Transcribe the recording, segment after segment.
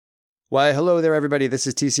Why, hello there, everybody. This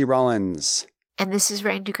is TC Rollins. And this is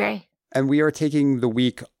Randy Gray. And we are taking the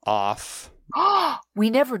week off. We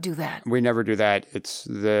never do that. We never do that. It's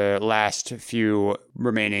the last few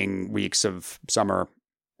remaining weeks of summer,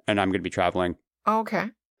 and I'm going to be traveling. Okay.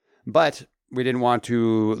 But we didn't want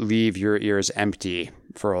to leave your ears empty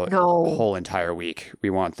for a whole entire week. We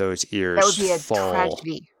want those ears full. That would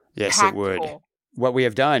be a tragedy. Yes, Packed it would. full. What we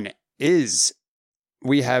have done is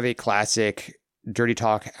we have a classic Dirty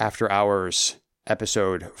Talk After Hours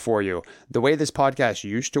episode for you. The way this podcast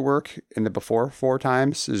used to work in the before 4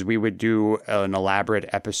 times is we would do an elaborate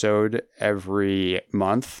episode every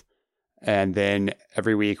month. And then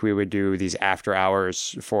every week we would do these after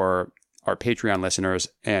hours for our Patreon listeners.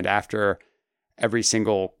 And after every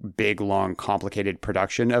single big, long, complicated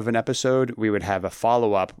production of an episode, we would have a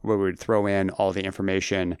follow-up where we would throw in all the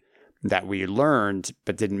information that we learned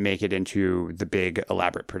but didn't make it into the big,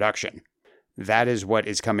 elaborate production. That is what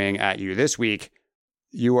is coming at you this week.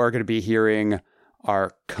 You are going to be hearing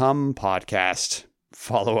our Come podcast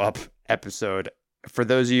follow-up episode. For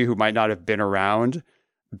those of you who might not have been around,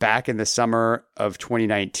 back in the summer of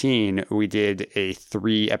 2019, we did a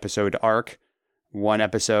 3-episode arc. 1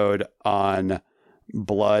 episode on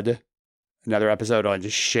blood, another episode on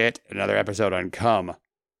shit, another episode on cum.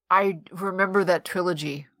 I remember that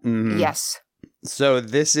trilogy. Mm-hmm. Yes. So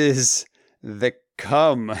this is the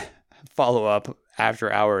Come follow-up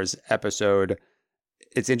After Hours episode.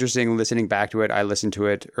 It's interesting listening back to it. I listened to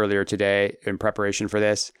it earlier today in preparation for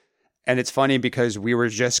this. And it's funny because we were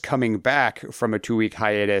just coming back from a 2-week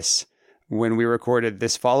hiatus. When we recorded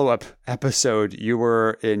this follow-up episode, you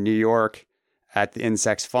were in New York at the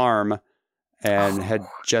Insects Farm and had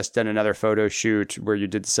just done another photo shoot where you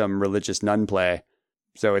did some religious nun play.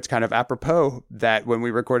 So it's kind of apropos that when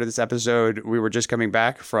we recorded this episode, we were just coming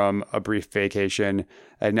back from a brief vacation.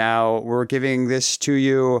 And now we're giving this to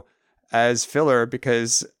you as filler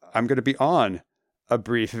because I'm going to be on a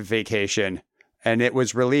brief vacation. And it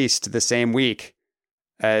was released the same week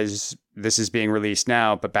as this is being released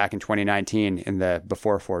now, but back in 2019 in the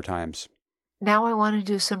before 4 times. Now I want to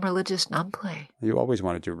do some religious nun play. You always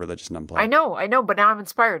want to do religious nun play. I know, but now I'm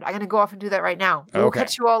inspired. I'm going to go off and do that right now. We'll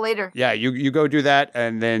catch you all later. Yeah, you go do that,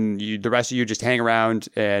 and then the rest of you just hang around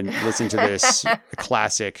and listen to this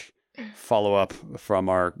classic follow-up from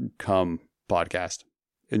our Come podcast.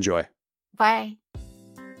 Enjoy. Bye.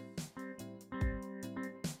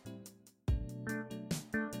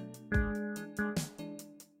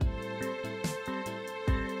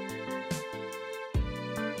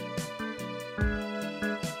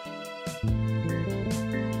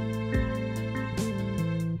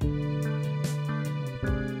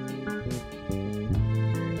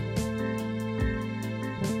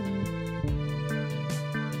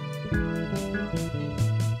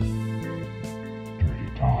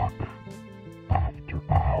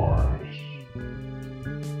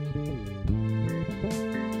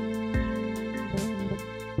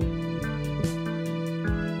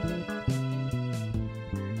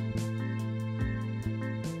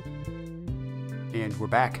 And we're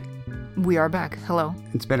back. We are back. Hello.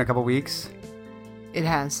 It's been a couple weeks. It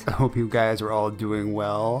has. I hope you guys are all doing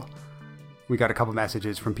well. We got a couple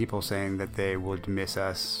messages from people saying that they would miss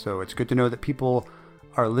us. So it's good to know that people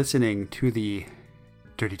are listening to the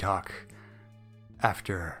Dirty Talk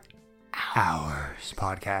After Hours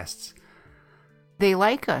podcasts. They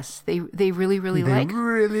like us. They really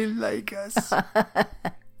like us.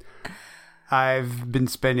 I've been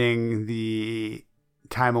spending the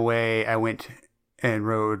time away. I went and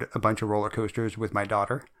rode a bunch of roller coasters with my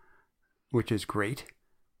daughter, which is great.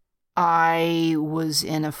 I was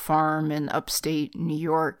in a farm in upstate New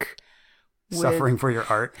York. Suffering for your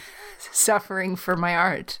art. Suffering for my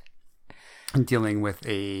art. And dealing with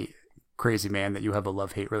a crazy man that you have a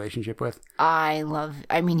love-hate relationship with. I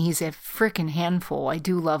mean, he's a freaking handful. I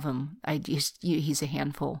do love him. He's a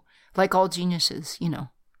handful. Like all geniuses, you know.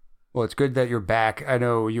 Well, it's good that you're back. I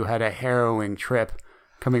know you had a harrowing trip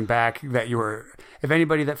coming back that you were, if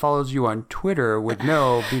anybody that follows you on Twitter would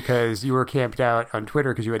know, because you were camped out on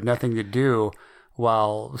Twitter because you had nothing to do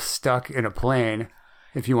while stuck in a plane,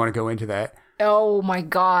 if you want to go into that. Oh my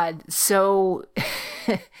God. So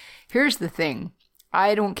here's the thing.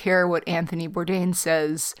 I don't care what Anthony Bourdain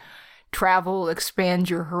says. Travel, expand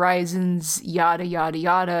your horizons, yada, yada,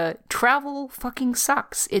 yada. Travel fucking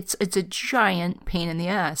sucks. It's a giant pain in the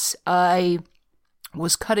ass. I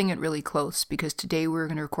was cutting it really close because today we're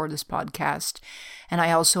going to record this podcast, and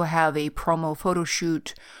I also have a promo photo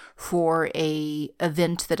shoot for a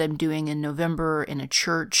event that I'm doing in November in a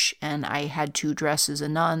church, and I had to dress as a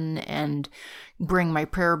nun and bring my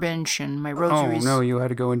prayer bench and my rosaries. Oh no, you had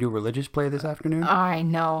to go and do religious play this afternoon? I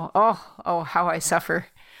know. Oh, how I suffer.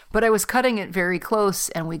 But I was cutting it very close,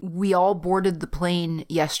 and we all boarded the plane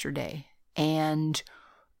yesterday, and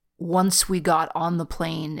once we got on the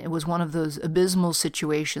plane, it was one of those abysmal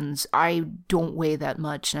situations. I don't weigh that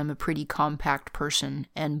much, and I'm a pretty compact person,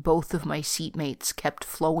 and both of my seatmates kept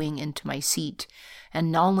flowing into my seat.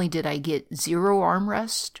 And not only did I get 0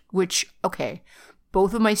 armrest, which, okay,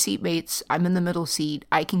 both of my seatmates, I'm in the middle seat,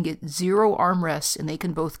 I can get 0 armrests, and they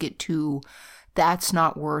can both get 2. That's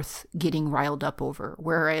not worth getting riled up over.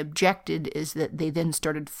 Where I objected is that they then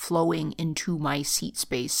started flowing into my seat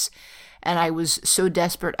space. And I was so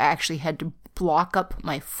desperate, I actually had to block up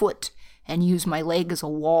my foot and use my leg as a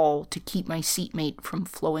wall to keep my seatmate from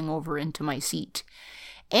flowing over into my seat.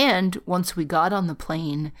 And once we got on the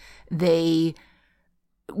plane, they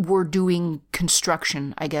were doing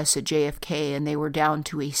construction, I guess, at JFK, and they were down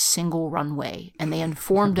to a single runway. And they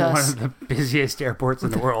informed us... One of the busiest airports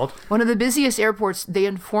in the world. One of the busiest airports. They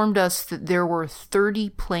informed us that there were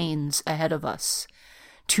 30 planes ahead of us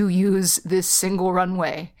to use this single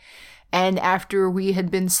runway. And after we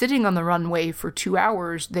had been sitting on the runway for 2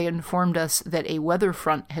 hours, they informed us that a weather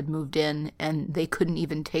front had moved in and they couldn't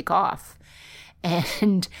even take off.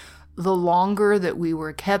 And the longer that we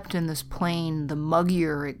were kept in this plane, the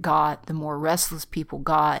muggier it got, the more restless people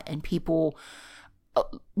got, and people,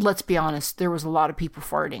 let's be honest, there was a lot of people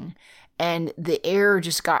farting. And the air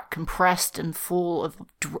just got compressed and full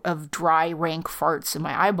of dry, rank farts in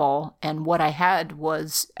my eyeball. And what I had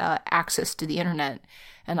was access to the internet.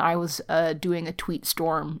 And I was doing a tweet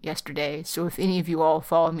storm yesterday. So if any of you all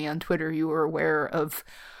follow me on Twitter, you were aware of...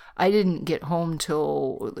 I didn't get home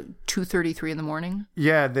till 2:33 in the morning.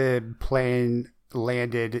 Yeah, the plane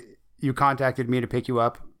landed. You contacted me to pick you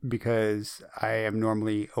up because I am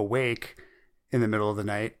normally awake in the middle of the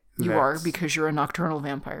night. You are, because you're a nocturnal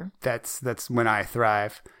vampire. That's when I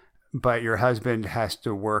thrive. But your husband has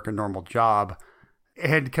to work a normal job.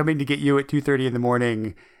 And coming to get you at 2:30 in the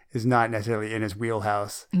morning is not necessarily in his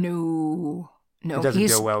wheelhouse. No. It doesn't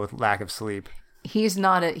go well with lack of sleep.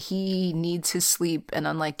 He needs his sleep, and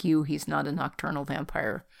unlike you, he's not a nocturnal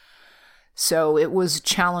vampire. So it was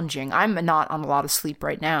challenging. I'm not on a lot of sleep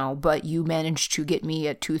right now, but you managed to get me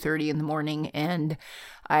at 2:30 in the morning, and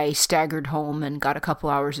I staggered home and got a couple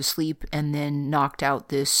hours of sleep, and then knocked out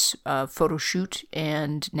this photo shoot,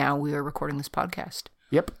 and now we are recording this podcast.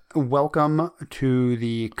 Yep. Welcome to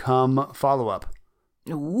the Come follow-up.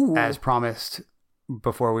 Ooh. As promised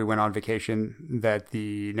before we went on vacation, that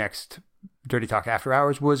the next Dirty Talk After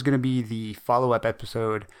Hours was going to be the follow-up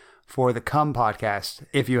episode for the Come podcast.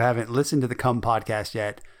 If you haven't listened to the Come podcast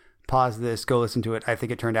yet, pause this, go listen to it. I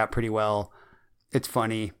think it turned out pretty well. It's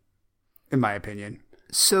funny, in my opinion.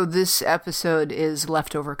 So this episode is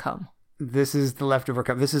Leftover Come. This is the Leftover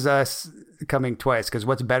Come. This is us coming twice, because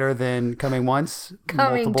what's better than coming once?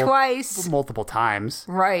 Coming twice. Multiple times.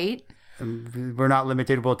 Right. We're not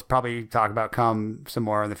limited. We'll probably talk about Come some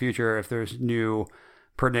more in the future if there's new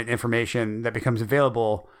pertinent information that becomes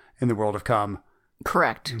available in the world of Come.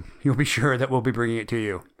 Correct. You'll be sure that we'll be bringing it to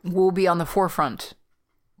you. We'll be on the forefront,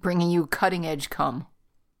 bringing you cutting-edge Come.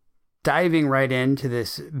 Diving right into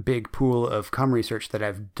this big pool of Come research that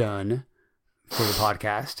I've done for the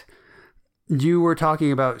podcast, you were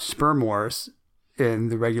talking about sperm wars in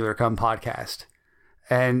the regular Come podcast.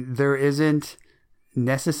 And there isn't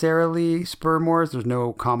necessarily sperm wars. There's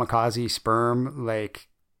no kamikaze sperm like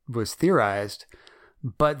was theorized.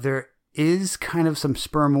 But there is kind of some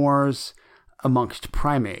sperm wars amongst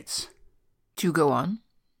primates. Do go on.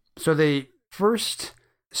 So they first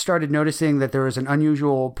started noticing that there was an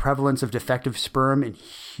unusual prevalence of defective sperm in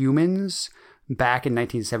humans back in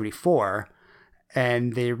 1974.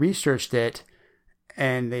 And they researched it,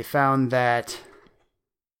 and they found that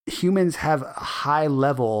humans have a high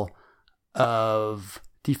level of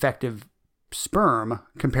defective sperm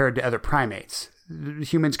compared to other primates.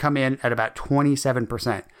 Humans come in at about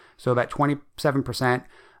 27%. So about 27%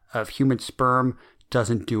 of human sperm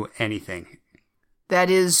doesn't do anything. That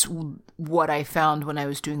is what I found when I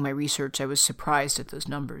was doing my research. I was surprised at those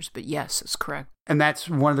numbers, but yes, that's correct. And that's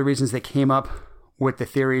one of the reasons they came up with the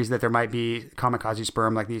theories that there might be kamikaze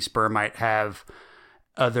sperm, like these sperm might have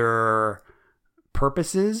other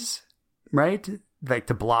purposes, right? Like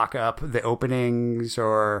to block up the openings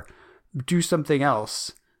or do something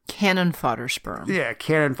else. Cannon fodder sperm. Yeah,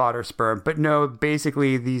 cannon fodder sperm. But no,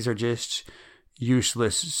 basically these are just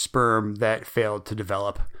useless sperm that failed to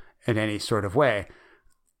develop in any sort of way.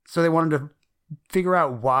 So they wanted to figure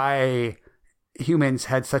out why humans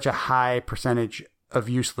had such a high percentage of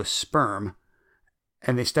useless sperm.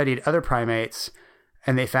 And they studied other primates,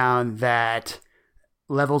 and they found that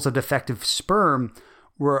levels of defective sperm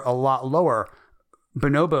were a lot lower.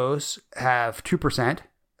 Bonobos have 2%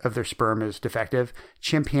 of their sperm is defective.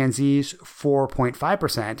 Chimpanzees,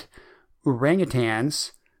 4.5%.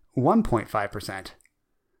 Orangutans, 1.5%.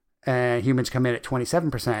 And humans come in at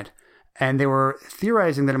 27%. And they were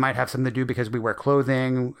theorizing that it might have something to do because we wear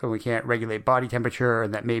clothing and we can't regulate body temperature,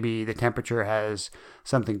 and that maybe the temperature has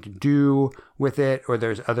something to do with it, or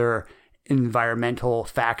there's other environmental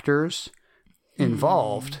factors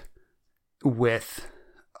involved with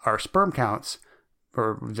our sperm counts,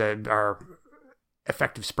 or our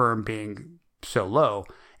effective sperm being so low,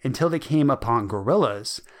 until they came upon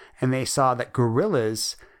gorillas, and they saw that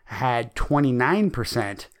gorillas had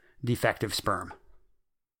 29% defective sperm.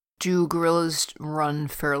 Do gorillas run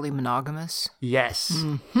fairly monogamous? Yes.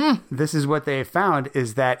 Mm-hmm. This is what they found,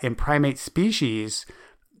 is that in primate species,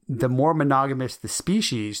 the more monogamous the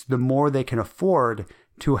species, the more they can afford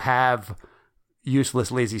to have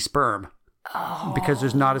useless, lazy sperm. Because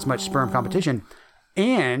there's not as much sperm competition.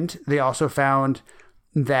 And they also found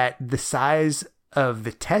that the size of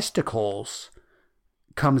the testicles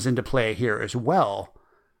comes into play here as well.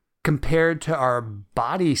 Compared to our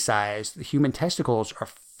body size, the human testicles are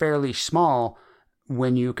fairly small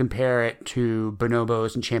when you compare it to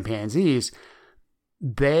bonobos and chimpanzees.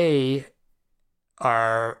 They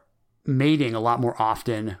are mating a lot more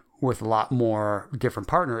often with a lot more different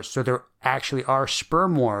partners. So there actually are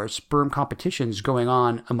sperm wars, sperm competitions going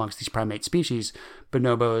on amongst these primate species,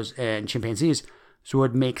 bonobos and chimpanzees. So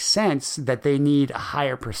it makes sense that they need a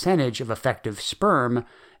higher percentage of effective sperm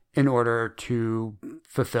in order to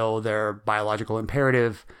fulfill their biological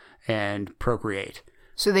imperative and procreate.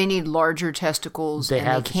 So they need larger testicles. They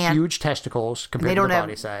have huge testicles compared to their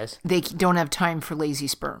body size. They don't have time for lazy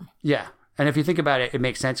sperm. Yeah. And if you think about it, it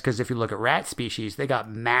makes sense, because if you look at rat species, they got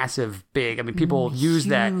massive, big, I mean, people use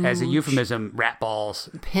that as a euphemism, rat balls.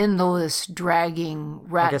 Pendulous, dragging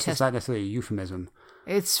rat I guess it's not necessarily a euphemism.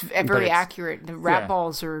 It's very accurate. The rat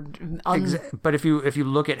balls are... But if you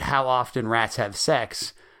look at how often rats have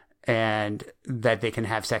sex, and that they can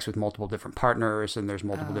have sex with multiple different partners, and there's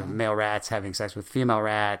multiple different male rats having sex with female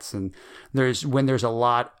rats, and when there's a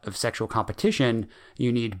lot of sexual competition,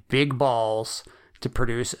 you need big balls to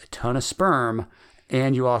produce a ton of sperm,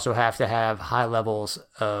 and you also have to have high levels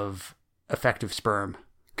of effective sperm.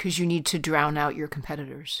 Because you need to drown out your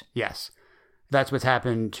competitors. Yes. That's what's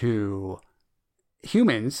happened to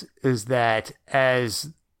humans, is that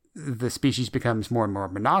as the species becomes more and more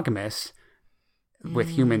monogamous with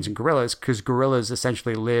humans and gorillas, because gorillas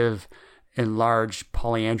essentially live in large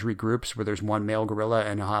polyandry groups where there's one male gorilla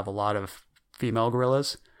and you'll have a lot of female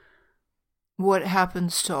gorillas. What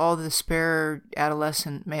happens to all the spare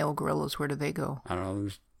adolescent male gorillas? Where do they go? I don't know.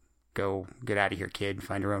 Just go get out of here, kid.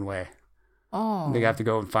 Find your own way. Oh. They have to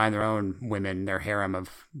go and find their own women, their harem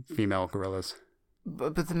of female gorillas.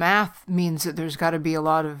 But the math means that there's got to be a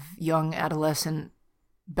lot of young adolescent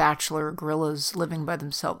bachelor gorillas living by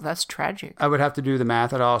themselves. That's tragic. I would have to do the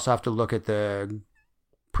math. I'd also have to look at the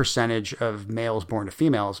percentage of males born to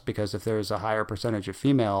females, because if there's a higher percentage of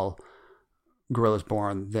female gorillas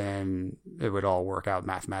born, then it would all work out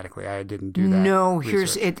mathematically. I didn't do that. No, research.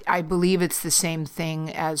 here's it. I believe it's the same thing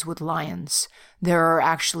as with lions. There are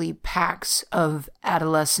actually packs of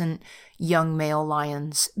adolescent young male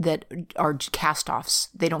lions that are cast-offs.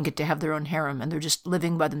 They don't get to have their own harem, and they're just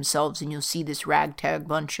living by themselves, and you'll see this ragtag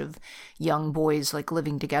bunch of young boys like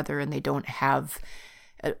living together, and they don't have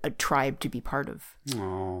a tribe to be part of.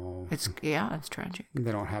 Oh. It's tragic.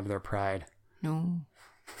 They don't have their pride. No.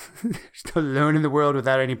 They're still alone in the world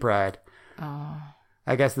without any pride. Oh.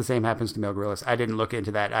 I guess the same happens to male gorillas. I didn't look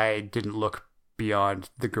into that. I didn't look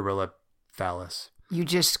beyond the gorilla phallus. You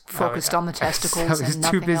just focused on the testicles. I was and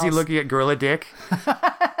nothing too busy else. looking at gorilla dick,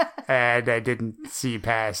 and I didn't see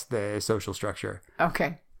past the social structure.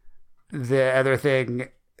 Okay. The other thing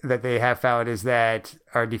that they have found is that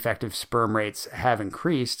our defective sperm rates have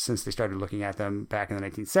increased since they started looking at them back in the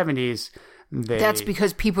 1970s. That's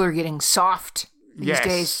because people are getting soft these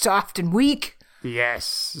days, soft and weak. Yes,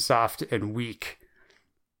 soft and weak.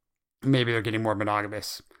 Maybe they're getting more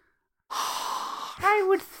monogamous. I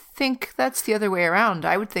would think that's the other way around.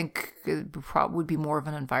 I would think it would be more of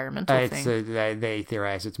an environmental thing. They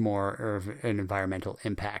theorize it's more of an environmental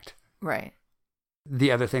impact. Right.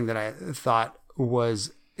 The other thing that I thought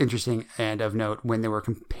was interesting and of note, when they were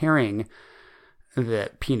comparing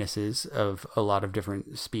the penises of a lot of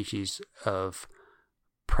different species of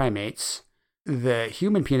primates. The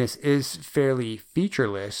human penis is fairly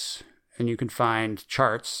featureless, and you can find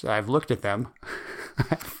charts. I've looked at them.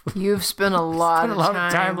 You've spent a lot of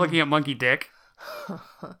time looking at monkey dick.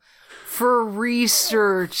 For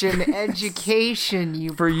research and education,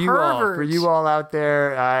 you for you all out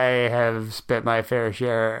there, I have spent my fair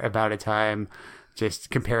share amount of time just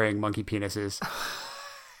comparing monkey penises.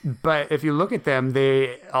 But if you look at them,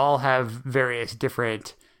 they all have various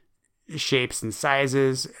different shapes and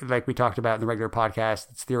sizes. Like we talked about in the regular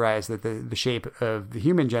podcast, it's theorized that the shape of the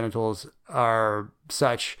human genitals are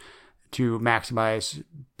such to maximize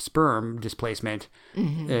sperm displacement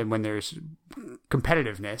when there's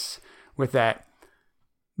competitiveness with that.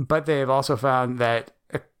 But they have also found that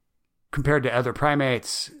compared to other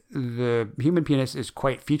primates, the human penis is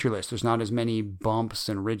quite featureless. There's not as many bumps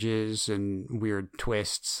and ridges and weird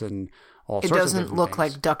twists and all sorts of things. It doesn't look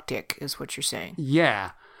like duck dick, is what you're saying.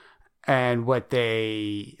 Yeah. And what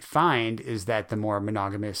they find is that the more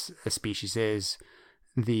monogamous a species is,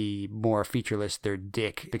 the more featureless their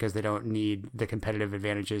dick, because they don't need the competitive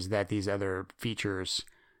advantages that these other features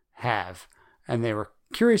have. And they were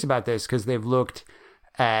curious about this because they've looked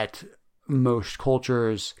at most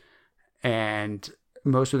cultures, and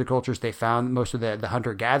most of the cultures they found, most of the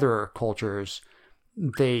hunter-gatherer cultures,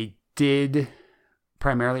 they did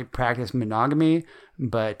primarily practice monogamy,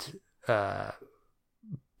 but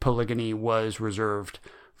polygamy was reserved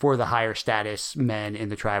for the higher status men in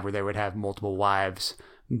the tribe where they would have multiple wives.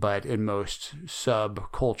 But in most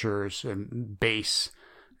subcultures and base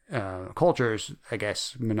cultures, I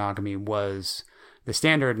guess monogamy was the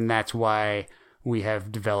standard, and that's why we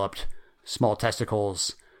have developed small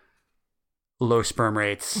testicles, low sperm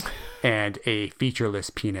rates, and a featureless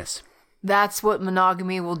penis. That's what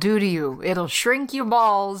monogamy will do to you. It'll shrink your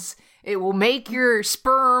balls, it will make your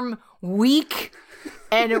sperm weak,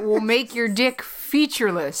 and it will make your dick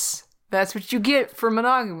featureless. That's what you get for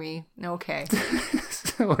monogamy. Okay.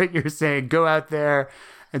 So what you're saying, go out there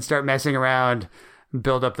and start messing around,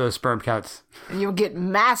 build up those sperm counts. And you'll get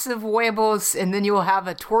massive huevos, and then you'll have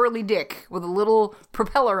a twirly dick with a little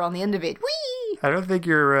propeller on the end of it. Whee! I don't think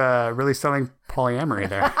you're really selling polyamory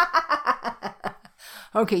there.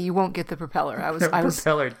 Okay, you won't get the propeller.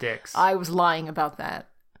 Propeller dicks. I was lying about that.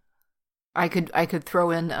 I could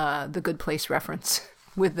throw in the Good Place reference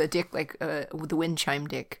with the dick, like with the wind chime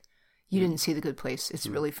dick. You didn't see the Good Place. It's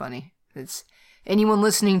really funny. It's anyone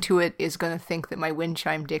listening to it is going to think that my wind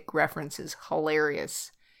chime dick reference is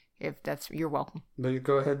hilarious. If that's, you're welcome. But you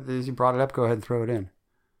go ahead, as you brought it up, go ahead and throw it in.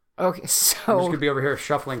 Okay, so I'm just gonna be over here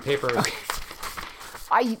shuffling papers.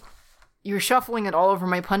 Okay. You're shuffling it all over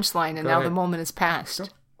my punchline, and now the moment has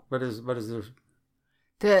passed. What is this?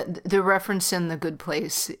 The reference in The Good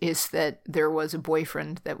Place is that there was a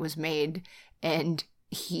boyfriend that was made, and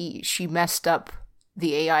she messed up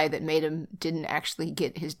the AI that made him didn't actually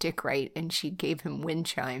get his dick right, and she gave him wind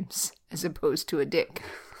chimes as opposed to a dick.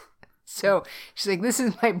 So she's like, this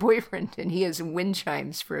is my boyfriend, and he has wind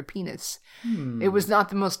chimes for a penis. It was not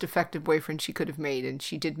the most effective boyfriend she could have made, and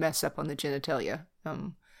she did mess up on the genitalia.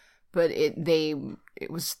 But it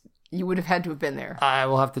was, you would have had to have been there. I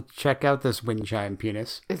will have to check out this wind chime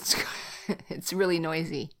penis. It's really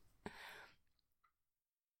noisy.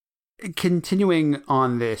 Continuing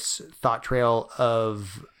on this thought trail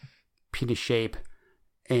of penis shape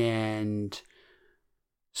and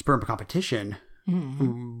sperm competition,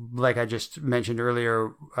 like I just mentioned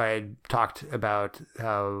earlier, I talked about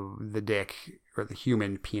how the dick, or the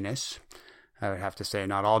human penis, I would have to say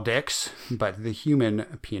not all dicks, but the human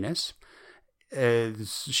penis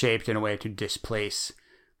is shaped in a way to displace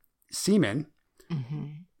semen.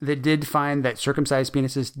 They did find that circumcised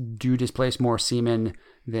penises do displace more semen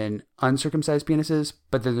than uncircumcised penises,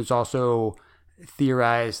 but then there's also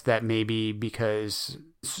theorized that maybe because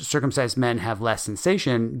circumcised men have less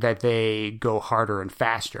sensation, that they go harder and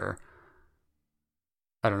faster.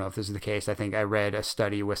 I don't know if this is the case. I think I read a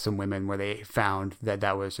study with some women where they found that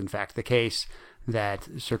that was in fact the case, that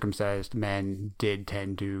circumcised men did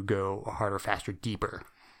tend to go harder, faster, deeper.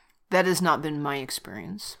 That has not been my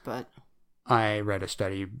experience, but I read a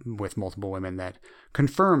study with multiple women that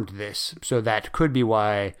confirmed this, so that could be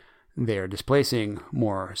why they're displacing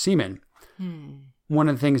more semen. One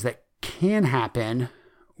of the things that can happen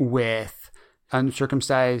with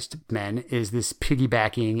uncircumcised men is this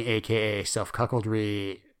piggybacking, aka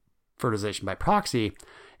self-cuckoldry, fertilization by proxy.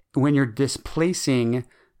 When you're displacing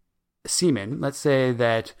semen, let's say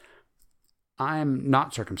that I'm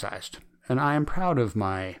not circumcised and I am proud of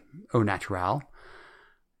my au naturel.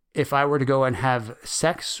 If I were to go and have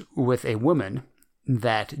sex with a woman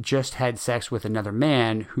that just had sex with another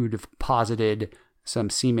man who deposited some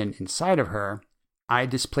semen inside of her. I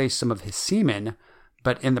displaced some of his semen,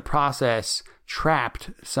 but in the process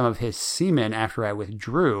trapped some of his semen after I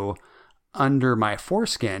withdrew under my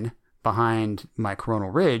foreskin behind my coronal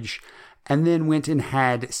ridge, and then went and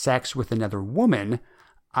had sex with another woman.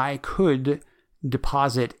 I could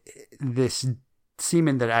deposit this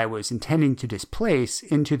semen that I was intending to displace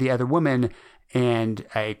into the other woman, and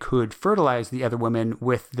I could fertilize the other woman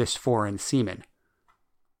with this foreign semen.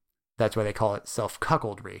 That's why they call it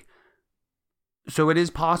self-cuckoldry. So it is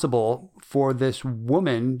possible for this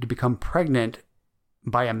woman to become pregnant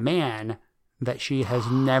by a man that she has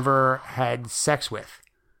never had sex with.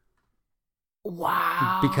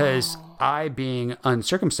 Wow. Because I, being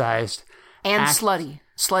uncircumcised... And slutty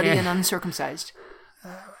and uncircumcised.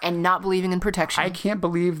 And not believing in protection. I can't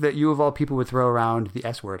believe that you of all people would throw around the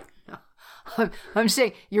S word. I'm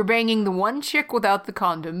saying you're banging the one chick without the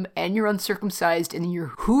condom and you're uncircumcised and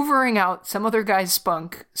you're hoovering out some other guy's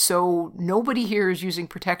spunk so nobody here is using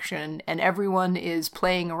protection and everyone is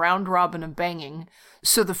playing a round robin of banging.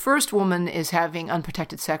 So the first woman is having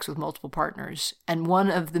unprotected sex with multiple partners, and one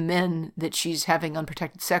of the men that she's having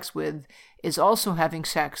unprotected sex with is also having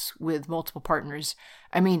sex with multiple partners.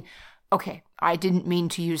 I mean, okay, I didn't mean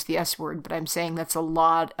to use the S word, but I'm saying that's a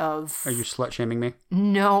lot of... Are you slut-shaming me?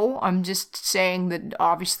 No, I'm just saying that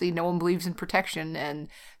obviously no one believes in protection. And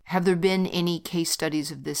have there been any case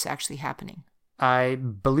studies of this actually happening? I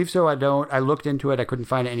believe so. I looked into it. I couldn't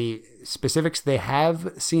find any specifics. They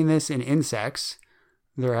have seen this in insects.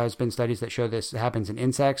 There has been studies that show this happens in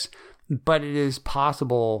insects, but it is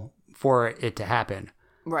possible for it to happen.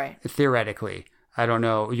 Right. Theoretically. I don't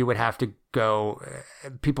know. You would have to go,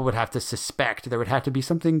 people would have to suspect. There would have to be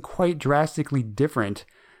something quite drastically different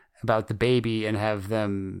about the baby and have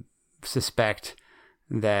them suspect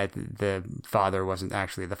that the father wasn't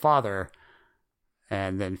actually the father,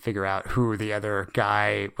 and then figure out who the other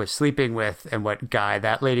guy was sleeping with and what guy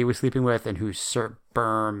that lady was sleeping with and whose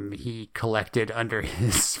sperm he collected under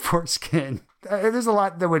his foreskin. There's a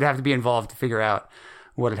lot that would have to be involved to figure out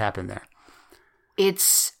what had happened there.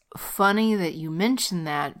 It's funny that you mention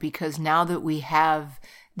that, because now that we have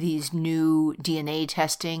these new DNA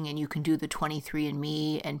testing and you can do the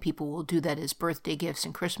 23andMe and people will do that as birthday gifts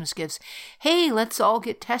and Christmas gifts. Hey, let's all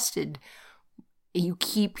get tested. You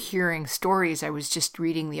keep hearing stories. I was just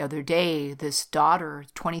reading the other day, this daughter,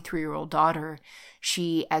 23-year-old daughter,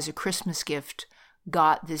 she, as a Christmas gift,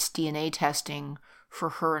 got this DNA testing for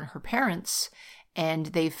her and her parents, and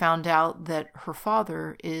they found out that her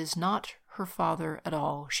father is not her father at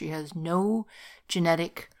all. She has no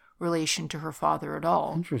genetic relation to her father at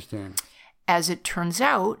all. Interesting. As it turns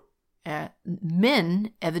out,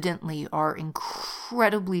 men evidently are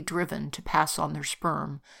incredibly driven to pass on their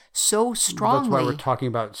sperm so strongly. That's why we're talking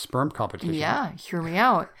about sperm competition. Yeah, hear me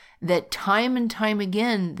out. That time and time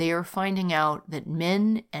again, they are finding out that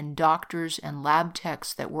men and doctors and lab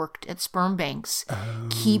techs that worked at sperm banks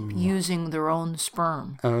keep using their own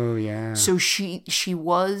sperm. Oh, yeah. So she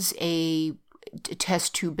was a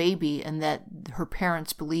test tube baby, and that her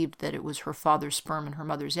parents believed that it was her father's sperm and her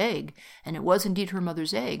mother's egg, and it was indeed her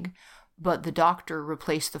mother's egg, but the doctor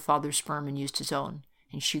replaced the father's sperm and used his own,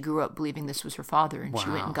 and she grew up believing this was her father, and she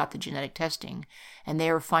went and got the genetic testing, and they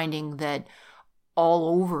are finding that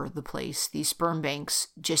all over the place, these sperm banks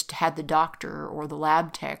just had the doctor or the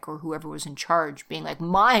lab tech or whoever was in charge being like,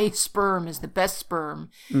 my sperm is the best sperm,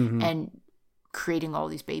 and creating all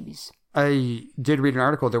these babies. I did read an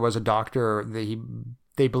article. There was a doctor,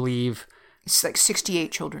 they believe... It's like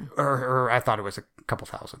 68 children. Or I thought it was a couple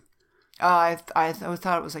thousand. I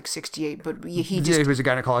thought it was like 68, but he just... It was a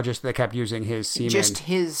gynecologist that kept using his semen. Just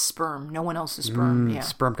his sperm, no one else's sperm, yeah.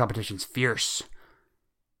 Sperm competition's fierce.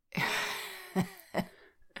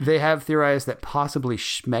 They have theorized that possibly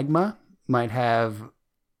schmegma might have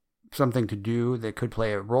something to do that could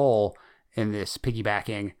play a role in this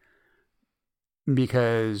piggybacking,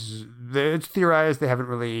 because it's theorized, they haven't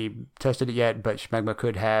really tested it yet, but schmegma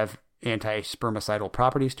could have anti-spermicidal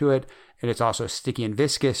properties to it, and it's also sticky and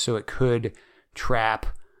viscous, so it could trap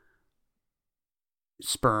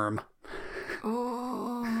sperm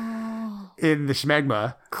in the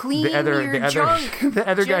schmegma. Clean your junk, the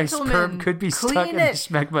other guy's sperm could be stuck in the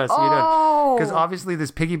schmegma, so because obviously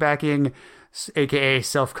this piggybacking, aka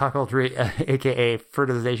self-cuckoldry, aka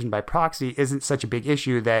fertilization by proxy, isn't such a big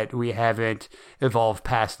issue that we haven't evolved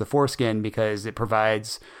past the foreskin, because it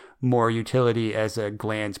provides more utility as a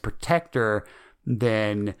gland's protector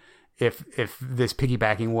than if this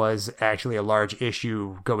piggybacking was actually a large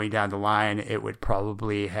issue going down the line. It would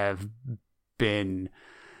probably have been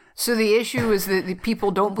So the issue is that the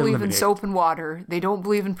people don't believe in Eliminate. soap and water, they don't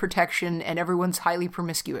believe in protection, and everyone's highly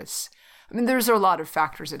promiscuous. I mean, there's a lot of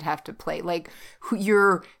factors that have to play. Like,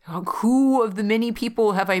 who of the many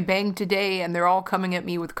people have I banged today, and they're all coming at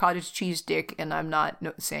me with cottage cheese dick, and I'm not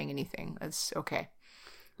saying anything. That's okay.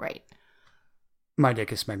 Right. My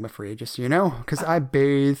dick is smegma free, just so you know, because I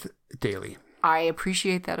bathe daily. I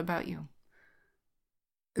appreciate that about you.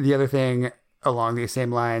 The other thing along these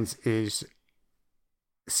same lines is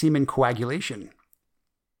semen coagulation.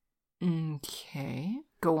 Okay.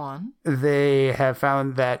 Go on. They have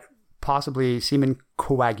found that possibly semen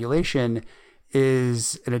coagulation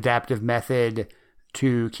is an adaptive method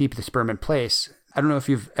to keep the sperm in place. I don't know if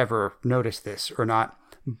you've ever noticed this or not,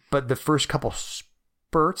 but the first couple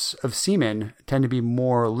spurts of semen tend to be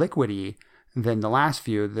more liquidy than the last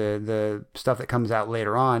few. The stuff that comes out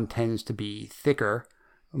later on tends to be thicker,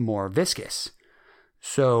 more viscous.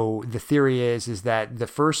 So the theory is that the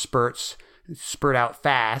first spurts spurt out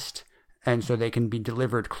fast, and so they can be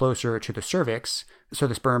delivered closer to the cervix, so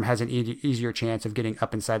the sperm has an easier chance of getting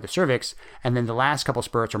up inside the cervix. And then the last couple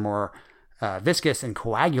spurts are more viscous and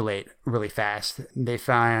coagulate really fast. They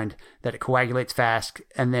find that it coagulates fast,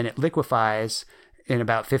 and then it liquefies in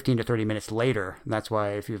about 15 to 30 minutes later. That's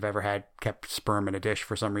why if you've ever kept sperm in a dish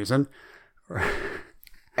for some reason.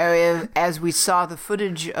 As we saw the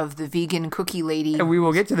footage of the vegan cookie lady. And we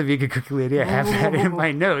will get to the vegan cookie lady. I have that in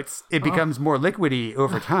my notes. It becomes more liquidy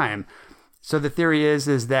over time. So the theory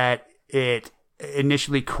is that it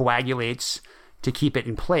initially coagulates to keep it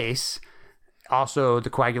in place. Also, the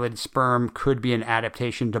coagulated sperm could be an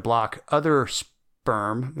adaptation to block other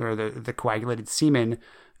sperm, or the coagulated semen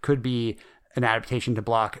could be an adaptation to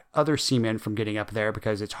block other semen from getting up there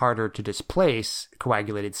because it's harder to displace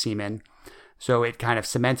coagulated semen. So it kind of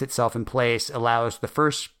cements itself in place, allows the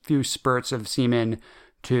first few spurts of semen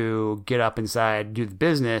to get up inside, do the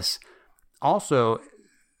business. Also,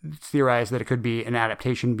 theorized that it could be an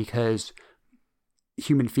adaptation because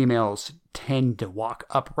human females tend to walk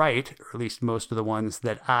upright, or at least most of the ones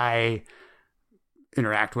that I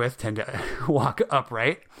interact with tend to walk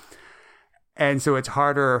upright. And so it's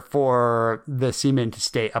harder for the semen to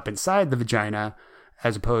stay up inside the vagina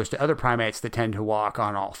as opposed to other primates that tend to walk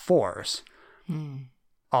on all fours.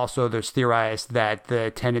 Also, there's theorized that the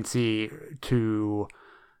tendency to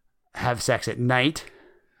have sex at night,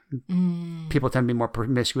 people tend to be more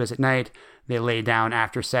promiscuous at night. They lay down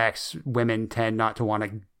after sex. Women tend not to want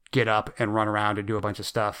to get up and run around and do a bunch of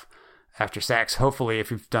stuff after sex. Hopefully,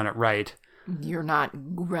 if you've done it right. You're not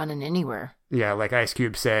running anywhere. Yeah, like Ice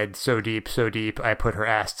Cube said, so deep, I put her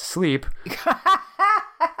ass to sleep.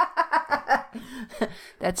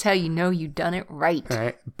 That's how you know you've done it right.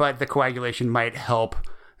 Right. But the coagulation might help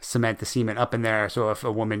cement the semen up in there. So if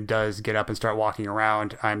a woman does get up and start walking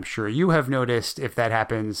around, I'm sure you have noticed if that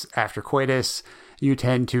happens after coitus, you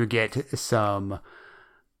tend to get some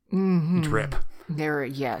drip.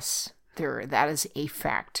 That is a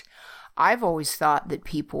fact. I've always thought that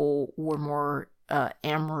people were more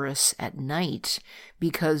amorous at night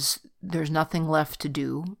because there's nothing left to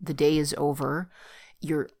do. The day is over.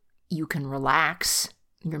 You can relax.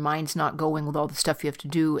 Your mind's not going with all the stuff you have to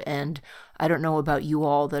do. And I don't know about you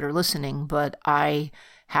all that are listening, but I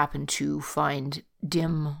happen to find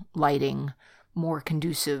dim lighting more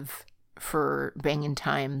conducive for banging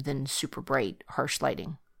time than super bright, harsh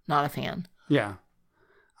lighting. Not a fan. Yeah,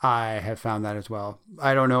 I have found that as well.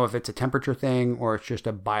 I don't know if it's a temperature thing or it's just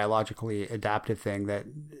a biologically adaptive thing that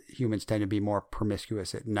humans tend to be more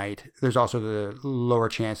promiscuous at night. There's also the lower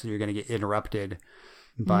chance that you're going to get interrupted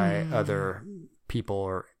by other people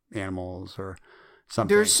or animals or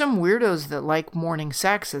something. There's some weirdos that like morning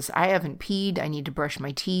sex. As I haven't peed, I need to brush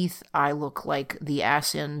my teeth. I look like the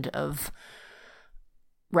ass end of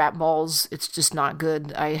rat balls. It's just not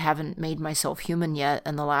good. I haven't made myself human yet,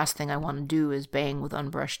 and the last thing I want to do is bang with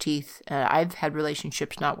unbrushed teeth. I've had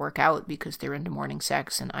relationships not work out because they're into morning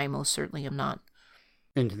sex, and I most certainly am not.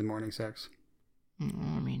 Into the morning sex?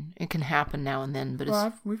 I mean, it can happen now and then, but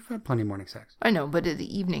we've had plenty of morning sex. I know, but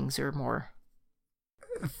the evenings are more.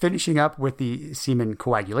 Finishing up with the semen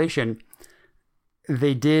coagulation,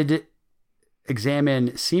 they did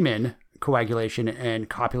examine semen coagulation and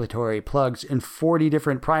copulatory plugs in 40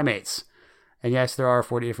 different primates. And yes, there are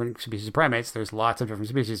 40 different species of primates. There's lots of different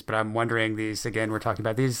species, but I'm wondering we're talking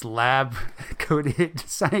about these lab-coded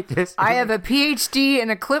scientists. I have a PhD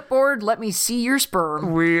and a clipboard. Let me see your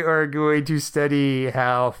sperm. We are going to study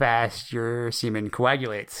how fast your semen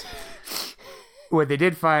coagulates. What they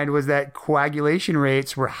did find was that coagulation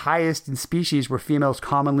rates were highest in species where females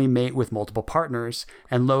commonly mate with multiple partners,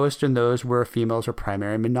 and lowest in those where females are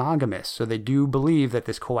primary monogamous. So they do believe that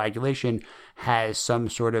this coagulation has some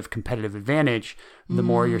sort of competitive advantage. The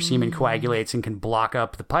more your semen coagulates and can block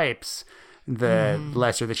up the pipes, the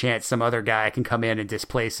lesser the chance some other guy can come in and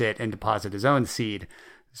displace it and deposit his own seed.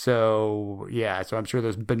 So, yeah, so I'm sure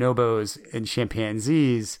those bonobos and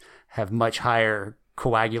chimpanzees have much higher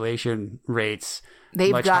coagulation rates,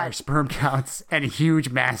 much higher sperm counts, and huge,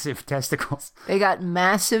 massive testicles. They got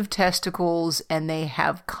massive testicles, and they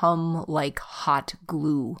have come like hot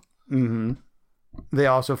glue. Mm-hmm. They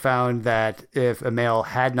also found that if a male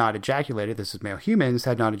had not ejaculated, this is male humans,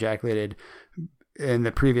 had not ejaculated in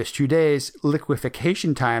the previous 2 days,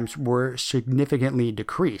 liquefaction times were significantly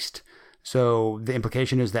decreased. So the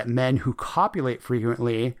implication is that men who copulate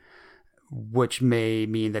frequently, which may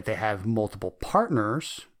mean that they have multiple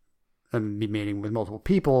partners and be mating with multiple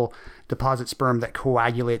people, deposit sperm that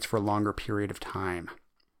coagulates for a longer period of time.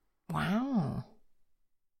 Wow.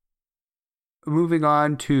 Moving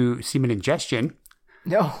on to semen ingestion.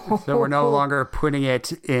 No. So we're no longer putting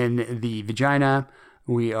it in the vagina.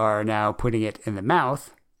 We are now putting it in the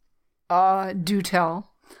mouth. Do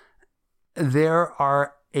tell. There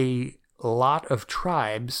are a lot of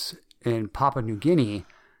tribes in Papua New Guinea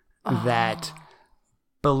that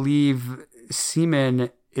believe semen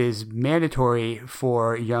is mandatory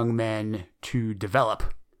for young men to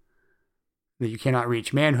develop. That you cannot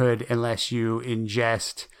reach manhood unless you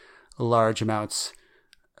ingest large amounts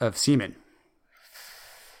of semen.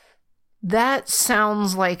 That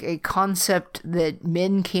sounds like a concept that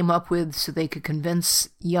men came up with so they could convince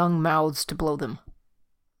young mouths to blow them.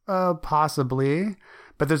 Possibly.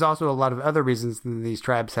 But there's also a lot of other reasons that these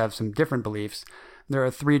tribes have some different beliefs. There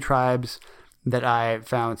are 3 tribes that I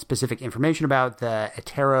found specific information about: the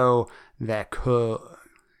Etero, the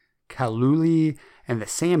Kaluli, and the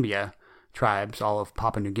Sambia tribes, all of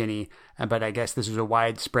Papua New Guinea. But I guess this is a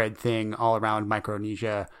widespread thing all around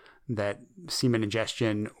Micronesia, that semen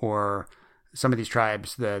ingestion, or some of these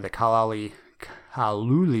tribes, the Kaluli,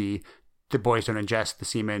 the boys don't ingest the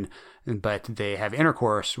semen, but they have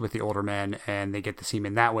intercourse with the older men, and they get the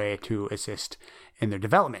semen that way to assist in their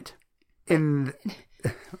development.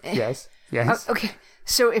 Yes. Okay,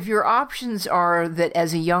 so if your options are that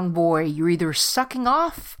as a young boy, you're either sucking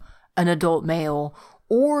off an adult male,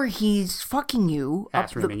 or he's fucking you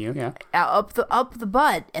up the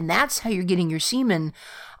butt, and that's how you're getting your semen.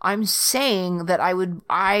 I'm saying that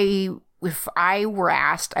if I were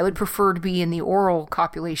asked, I would prefer to be in the oral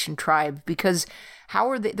copulation tribe, because how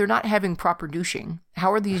are they're not having proper douching.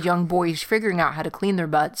 How are these young boys figuring out how to clean their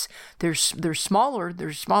butts? They're smaller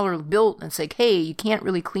built, and it's like, hey, you can't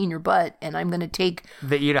really clean your butt, and I'm going to take...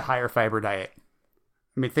 They eat a higher fiber diet.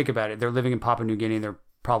 I mean, think about it. They're living in Papua New Guinea, they're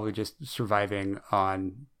probably just surviving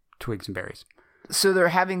on twigs and berries. So they're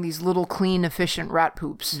having these little clean, efficient rat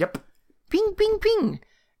poops. Yep. Ping, ping, ping.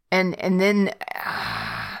 And then...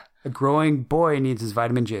 A growing boy needs his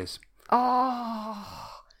vitamin jizz. Oh.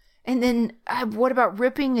 And then what about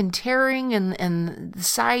ripping and tearing and the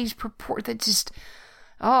size purport? That just...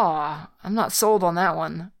 Oh, I'm not sold on that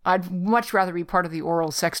one. I'd much rather be part of the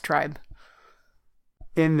oral sex tribe.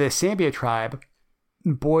 In the Sambia tribe,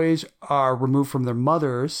 boys are removed from their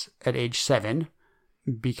mothers at age 7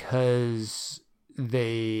 because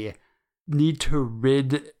they need to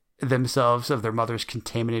rid themselves of their mother's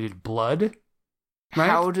contaminated blood. Right?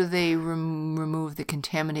 How do they remove the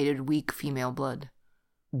contaminated, weak female blood?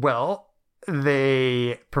 Well,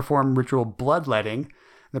 they perform ritual bloodletting.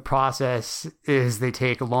 The process is they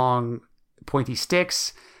take long, pointy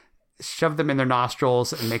sticks, shove them in their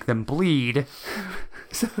nostrils, and make them bleed.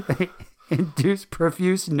 So they induce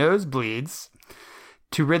profuse nosebleeds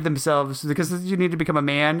to rid themselves, because you need to become a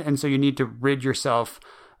man, and so you need to rid yourself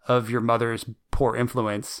of your mother's poor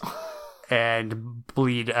influence and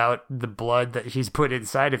bleed out the blood that she's put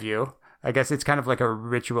inside of you. I guess it's kind of like a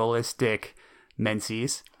ritualistic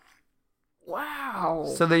menses. Wow.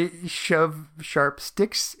 So they shove sharp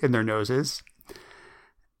sticks in their noses.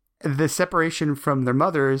 The separation from their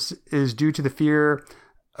mothers is due to the fear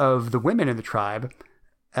of the women in the tribe.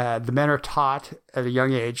 The men are taught at a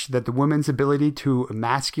young age that the woman's ability to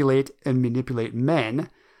emasculate and manipulate men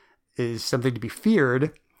is something to be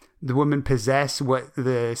feared. The women possess what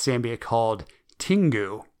the Sambia called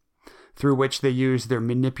tingu, through which they use their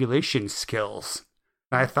manipulation skills.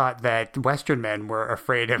 I thought that Western men were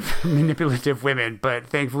afraid of manipulative women, but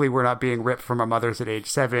thankfully we're not being ripped from our mothers at age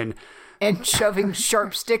 7. And shoving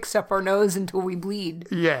sharp sticks up our nose until we bleed.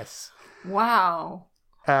 Yes. Wow.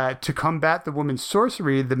 To combat the woman's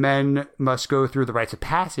sorcery, the men must go through the rites of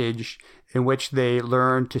passage in which they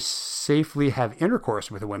learn to safely have intercourse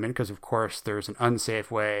with a woman, because, of course, there's an unsafe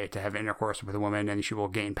way to have intercourse with a woman, and she will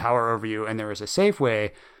gain power over you, and there is a safe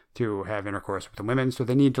way to have intercourse with a woman. So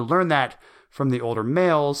they need to learn that from the older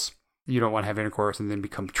males. You don't want to have intercourse and then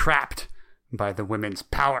become trapped by the women's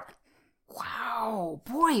power. Wow.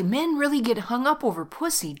 Boy, men really get hung up over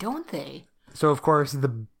pussy, don't they? So, of course,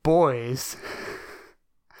 the boys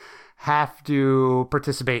have to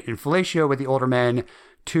participate in fellatio with the older men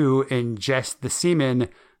to ingest the semen,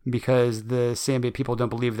 because the Sambia people don't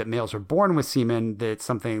believe that males are born with semen, that it's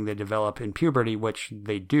something they develop in puberty, which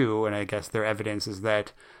they do, and I guess their evidence is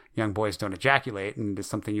that young boys don't ejaculate, and it's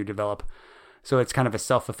something you develop. So it's kind of a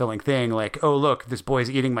self-fulfilling thing, like, oh, look, this boy's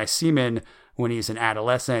eating my semen when he's an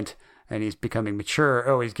adolescent, and he's becoming mature.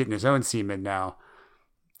 Oh, he's getting his own semen now.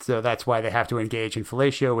 So that's why they have to engage in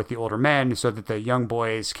fellatio with the older men, so that the young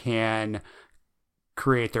boys can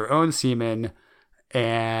create their own semen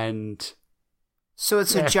and so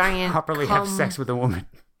it's a giant properly have sex with a woman.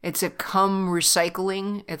 It's a cum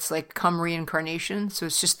recycling. It's like cum reincarnation. So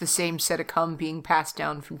it's just the same set of cum being passed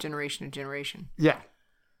down from generation to generation. Yeah.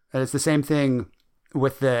 And it's the same thing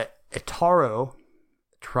with the Itaro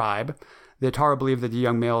tribe. The Itaro believe that the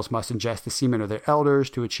young males must ingest the semen of their elders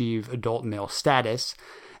to achieve adult male status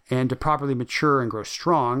and to properly mature and grow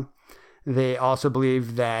strong. They also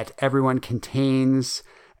believe that everyone contains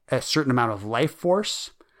a certain amount of life force,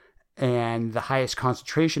 and the highest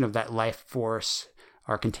concentration of that life force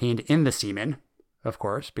are contained in the semen, of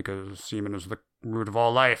course, because semen is the root of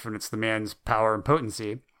all life and it's the man's power and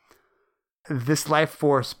potency. This life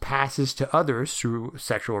force passes to others through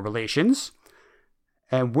sexual relations,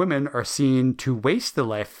 and women are seen to waste the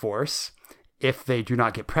life force if they do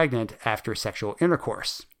not get pregnant after sexual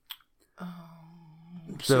intercourse.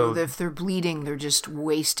 So if they're bleeding, they're just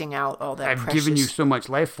wasting out all that I've given you so much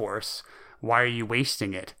life force. Why are you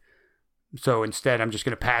wasting it? So instead, I'm just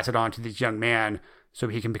going to pass it on to this young man so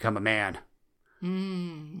he can become a man.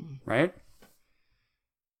 Right?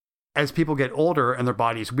 As people get older and their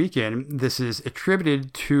bodies weaken, this is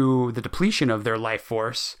attributed to the depletion of their life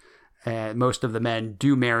force. And most of the men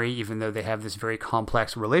do marry, even though they have this very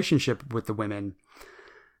complex relationship with the women.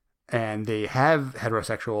 And they have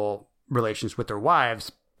heterosexual relations with their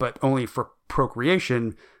wives, but only for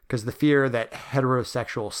procreation, because the fear that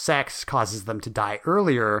heterosexual sex causes them to die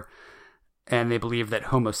earlier, and they believe that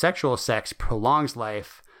homosexual sex prolongs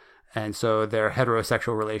life, and so their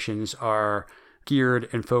heterosexual relations are geared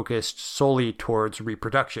and focused solely towards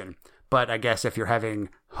reproduction. But I guess if you're having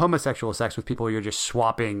homosexual sex with people, you're just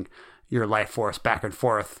swapping your life force back and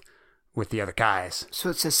forth with the other guys. So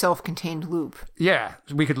it's a self-contained loop. Yeah,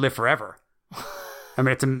 we could live forever. I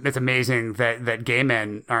mean, it's amazing that gay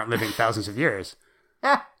men aren't living thousands of years.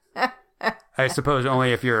 I suppose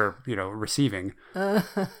only if you're, receiving.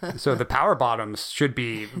 So the power bottoms should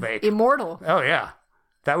be like immortal. Oh yeah,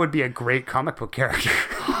 that would be a great comic book character.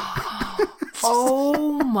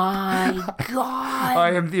 Oh my god!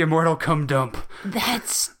 I am the immortal cum dump.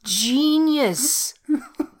 That's genius.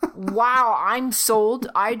 Wow, I'm sold.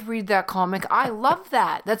 I'd read that comic. I love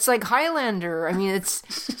that. That's like Highlander. I mean,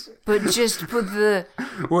 but just put the...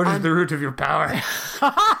 What is the root of your power?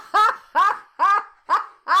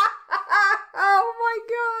 Oh my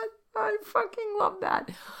god. I fucking love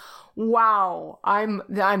that. Wow.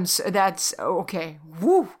 That's okay.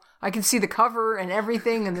 Woo. I can see the cover and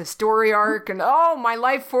everything and the story arc and my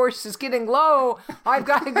life force is getting low. I've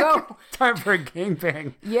got to go. Time for a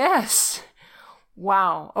gangbang. Yes.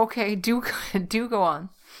 Wow. Okay. Do go on.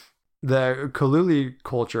 The Kaluli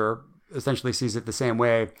culture essentially sees it the same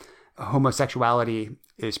way. Homosexuality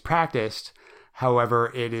is practiced.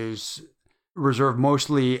 However, it is reserved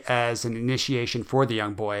mostly as an initiation for the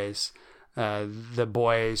young boys. The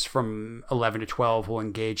boys from 11 to 12 will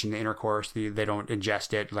engage in the intercourse. They don't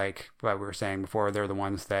ingest it like what we were saying before. They're the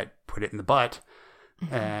ones that put it in the butt.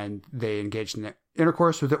 Mm-hmm. And they engage in the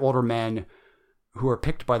intercourse with the older men who are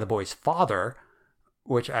picked by the boy's father,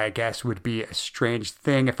 which I guess would be a strange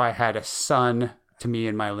thing if I had a son, to me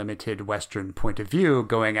in my limited Western point of view,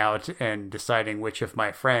 going out and deciding which of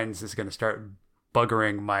my friends is going to start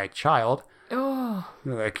buggering my child. Oh.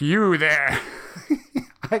 Like, you there.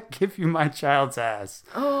 I give you my child's ass.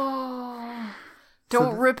 Oh.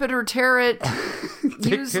 Don't rip it or tear it.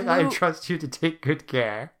 I trust you to take good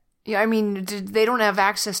care. Yeah, I mean, they don't have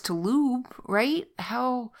access to lube, right?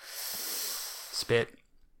 How? Spit.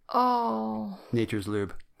 Oh. Nature's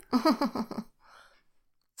lube.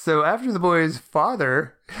 So after the boy's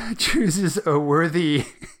father chooses a worthy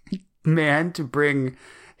man to bring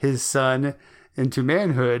his son into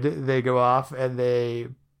manhood, they go off and they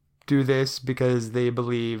do this because they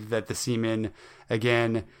believe that the semen,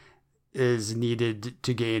 again, is needed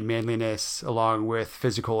to gain manliness along with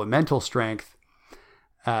physical and mental strength.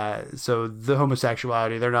 So the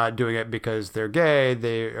homosexuality, they're not doing it because they're gay.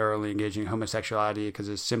 They are only engaging in homosexuality because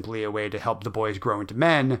it's simply a way to help the boys grow into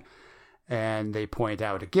men. And they point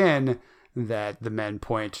out again that the men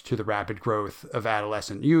point to the rapid growth of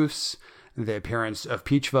adolescent youths, the appearance of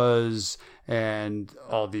peach fuzz, and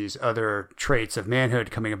all these other traits of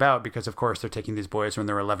manhood coming about because, of course, they're taking these boys when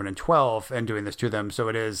they're 11 and 12 and doing this to them. So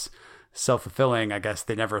it is self-fulfilling. I guess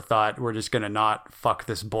they never thought, we're just going to not fuck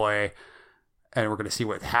this boy and we're going to see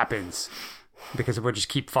what happens, because we'll just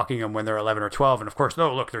keep fucking them when they're 11 or 12. And of course,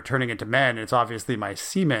 no, look, they're turning into men. And it's obviously my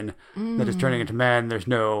semen that is turning into men. There's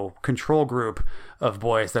no control group of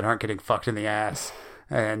boys that aren't getting fucked in the ass.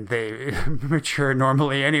 And they mature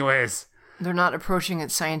normally anyways. They're not approaching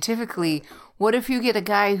it scientifically. What if you get a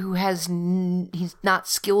guy who he's not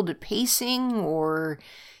skilled at pacing, or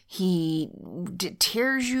he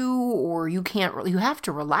tears you, or you have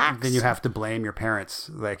to relax? Then you have to blame your parents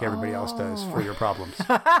like everybody else does for your problems.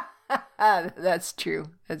 That's true.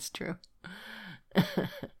 That's true.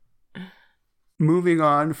 Moving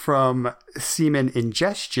on from semen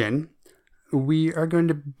ingestion, we are going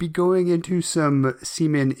to be going into some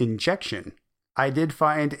semen injection. I did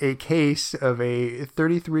find a case of a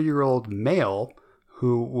 33-year-old male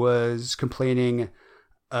who was complaining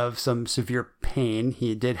of some severe pain.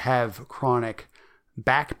 He did have chronic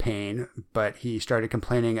back pain, but he started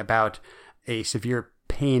complaining about a severe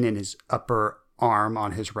pain in his upper arm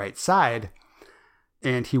on his right side.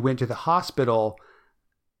 And he went to the hospital,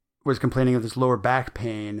 was complaining of this lower back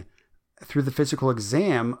pain. Through the physical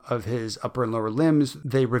exam of his upper and lower limbs,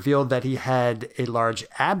 they revealed that he had a large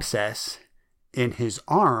abscess in his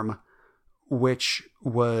arm, which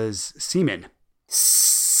was semen.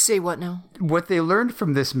 Say what now? What they learned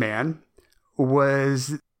from this man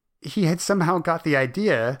was he had somehow got the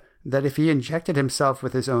idea that if he injected himself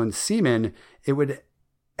with his own semen, it would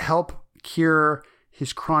help cure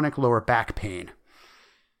his chronic lower back pain.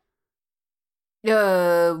 What?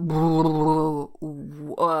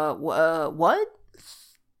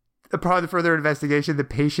 Upon further investigation, the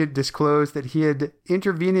patient disclosed that he had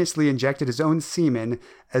intravenously injected his own semen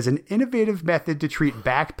as an innovative method to treat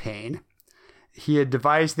back pain. He had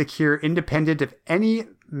devised the cure independent of any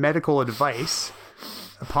medical advice.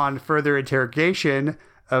 Upon further interrogation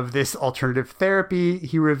of this alternative therapy,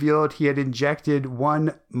 he revealed he had injected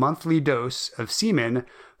 1 monthly dose of semen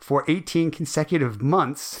for 18 consecutive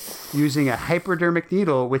months using a hypodermic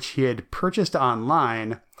needle, which he had purchased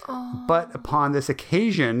online. Oh. But upon this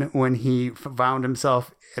occasion, when he found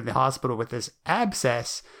himself in the hospital with this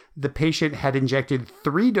abscess, the patient had injected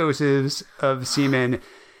 3 doses of semen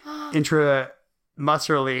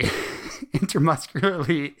intramuscularly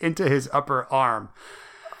into his upper arm.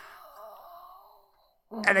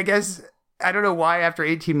 And I guess, I don't know why after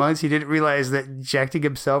 18 months he didn't realize that injecting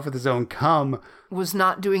himself with his own cum was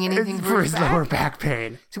not doing anything for his lower back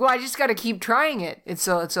pain. So, well, I just got to keep trying it. It's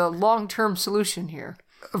a long-term solution here.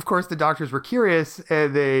 Of course, the doctors were curious,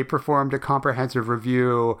 and they performed a comprehensive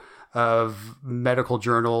review of medical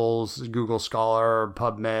journals, Google Scholar,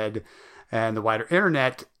 PubMed, and the wider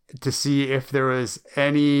internet to see if there was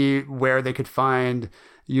anywhere they could find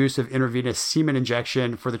use of intravenous semen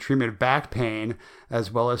injection for the treatment of back pain,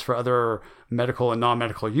 as well as for other medical and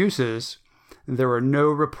non-medical uses. There were no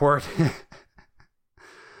report.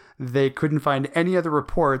 They couldn't find any other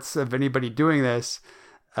reports of anybody doing this.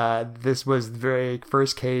 This was the very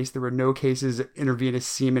first case. There were no cases of intravenous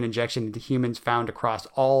semen injection into humans found across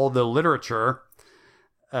all the literature.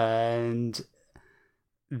 And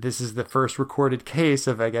this is the first recorded case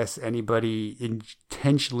of, I guess, anybody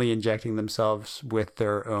intentionally injecting themselves with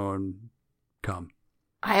their own cum.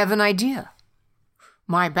 I have an idea.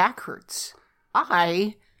 My back hurts.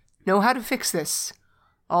 I know how to fix this.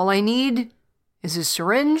 All I need is a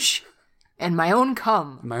syringe and my own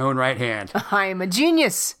cum. My own right hand. I am a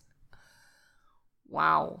genius.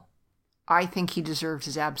 Wow. I think he deserved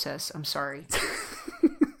his abscess. I'm sorry.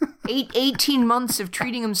 18 months of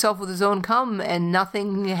treating himself with his own cum and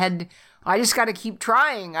nothing had... I just got to keep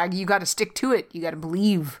trying. You got to stick to it. You got to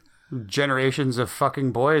believe. Generations of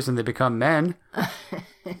fucking boys and they become men. I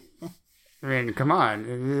mean, come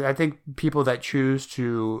on. I think people that choose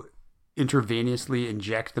to intravenously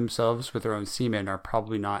inject themselves with their own semen are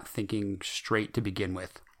probably not thinking straight to begin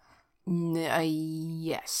with.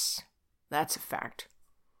 Yes, that's a fact.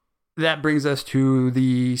 That brings us to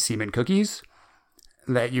the semen cookies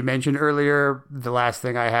that you mentioned earlier. The last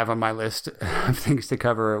thing I have on my list of things to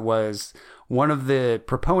cover was One of the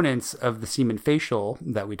proponents of the semen facial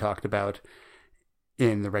that we talked about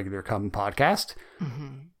in the Regular Cum podcast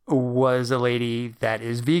was a lady that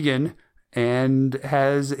is vegan and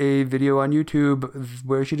has a video on YouTube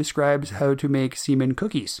where she describes how to make semen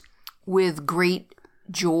cookies. With great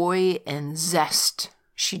joy and zest,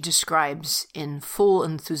 she describes in full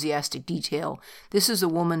enthusiastic detail. This is a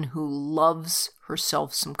woman who loves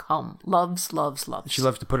herself some cum. Loves. She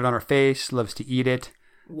loves to put it on her face, loves to eat it.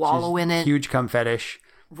 Wallow in it. Huge cum fetish.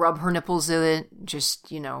 Rub her nipples in it. Just,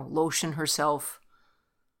 lotion herself.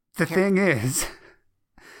 The thing is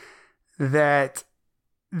that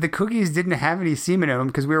the cookies didn't have any semen in them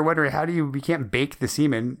because we were wondering we can't bake the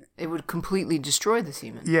semen. It would completely destroy the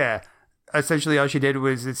semen. Yeah. Essentially all she did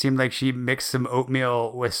was, it seemed like she mixed some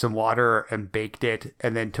oatmeal with some water and baked it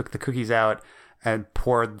and then took the cookies out and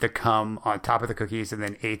poured the cum on top of the cookies and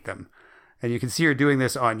then ate them. And you can see her doing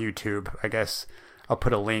this on YouTube. I guess I'll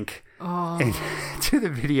put a link to the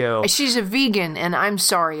video. She's a vegan, and I'm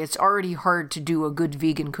sorry, it's already hard to do a good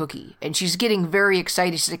vegan cookie. And she's getting very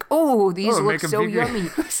excited. She's like, these look so yummy.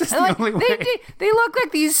 This is the only way. They look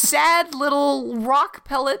like these sad little rock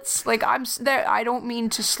pellets. Like, I don't mean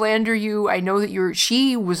to slander you. I know that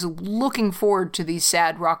she was looking forward to these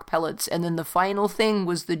sad rock pellets, and then the final thing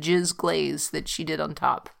was the jizz glaze that she did on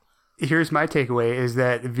top. Here's my takeaway is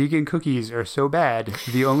that vegan cookies are so bad,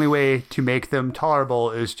 the only way to make them tolerable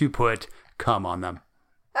is to put cum on them.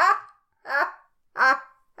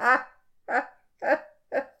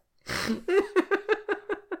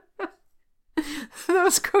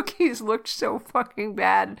 Those cookies looked so fucking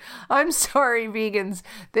bad. I'm sorry, vegans.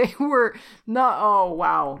 They were not... Oh,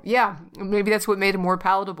 wow. Yeah, maybe that's what made them more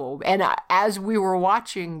palatable. And as we were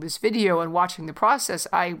watching this video and watching the process,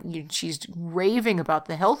 she's raving about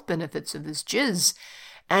the health benefits of this jizz.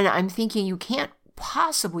 And I'm thinking, you can't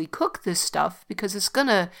possibly cook this stuff because it's going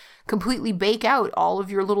to completely bake out all of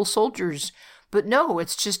your little soldiers. But no,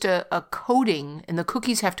 it's just a coating, and the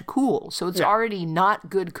cookies have to cool, so it's already not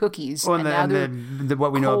good cookies. Well, and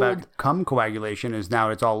what we know about cum coagulation is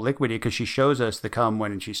now it's all liquidy because she shows us the cum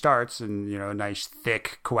when she starts, and a nice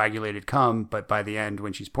thick coagulated cum. But by the end,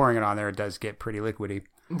 when she's pouring it on there, it does get pretty liquidy.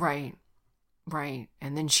 Right,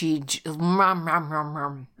 and then she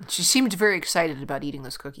seemed very excited about eating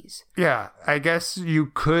those cookies. Yeah, I guess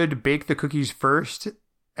you could bake the cookies first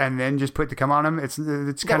and then just put the cum on them. It's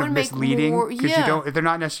kind of misleading because they're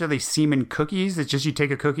not necessarily semen cookies. It's just you take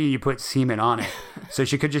a cookie, you put semen on it. So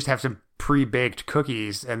she could just have some pre-baked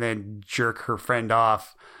cookies and then jerk her friend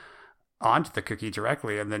off onto the cookie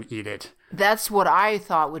directly and then eat it. That's what I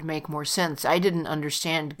thought would make more sense. I didn't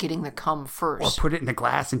understand getting the cum first. Or put it in a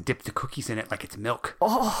glass and dip the cookies in it like it's milk.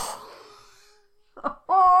 Oh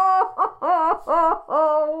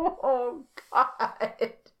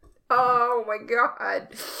God. Oh my God.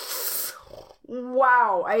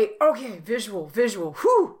 Wow. Visual.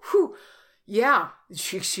 Whew. Yeah,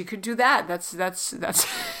 she could do that. That's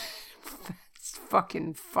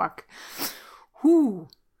fucking fuck. Whew.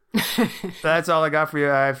 That's all I got for you.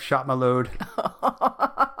 I've shot my load.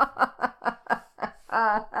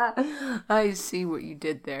 I see what you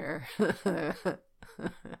did there.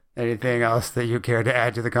 Anything else that you care to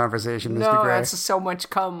add to the conversation, Mr. No, Gray? that's so much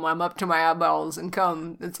cum. I'm up to my eyeballs in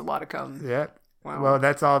cum. It's a lot of cum. Yeah. Wow. Well,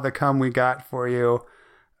 that's all the cum we got for you.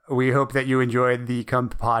 We hope that you enjoyed the cum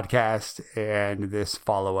podcast and this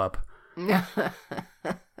follow-up.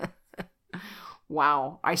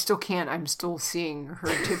 Wow. I still can't. I'm still seeing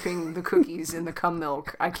her dipping the cookies in the cum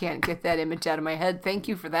milk. I can't get that image out of my head. Thank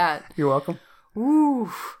you for that. You're welcome.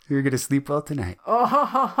 Ooh. You're going to sleep well tonight.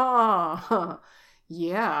 Oh,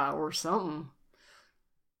 yeah, or something.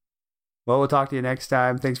 Well, we'll talk to you next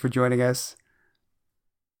time. Thanks for joining us.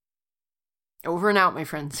 Over and out, my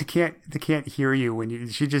friends. They can't hear you when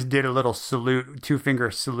she just did a little salute, 2-finger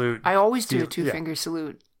salute. I always do a 2-finger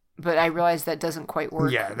salute, but I realize that doesn't quite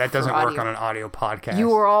work. Yeah, that doesn't work on an audio podcast.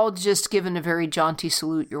 You were all just given a very jaunty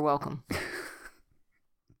salute. You're welcome.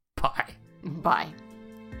 Bye. Bye.